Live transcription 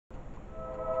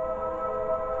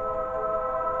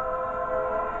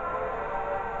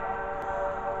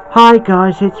Hi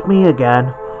guys, it's me again.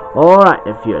 Alright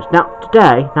then viewers,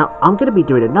 now I'm going to be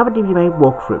doing another DVD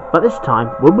walkthrough, but this time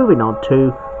we're moving on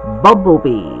to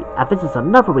Bumblebee, and this is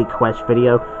another request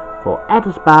video for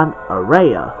Esteban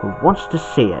Araya, who wants to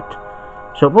see it.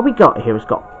 So what we got here is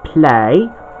got play,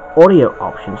 audio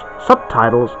options,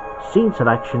 subtitles, scene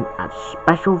selection, and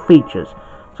special features.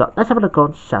 So let's have a look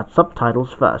on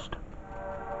subtitles first.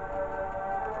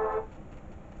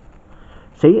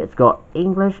 See, it's got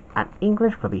English and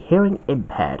English for the hearing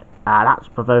impaired. That's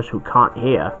for those who can't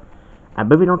hear. And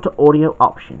moving on to audio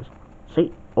options.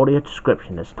 See, audio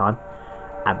description this time.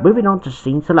 And moving on to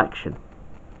scene selection.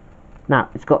 Now,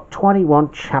 it's got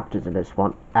 21 chapters in this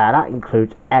one. That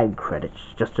includes end credits,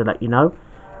 just to let you know.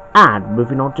 And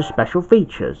moving on to special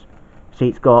features. See,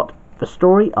 it's got the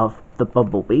story of the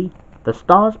Bumblebee. The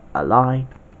stars align.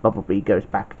 Bumblebee goes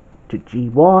back to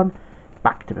G1,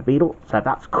 back to the Beetle. So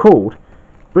that's called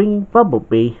bringing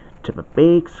Bumblebee to the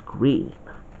big screen.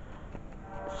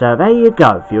 So there you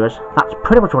go, viewers. That's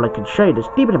pretty much all I can show you this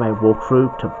DVD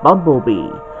walkthrough to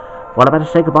Bumblebee. Well, I better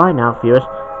say goodbye now, viewers,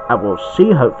 and we'll see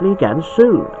you hopefully again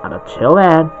soon. And until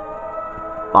then,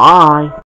 bye.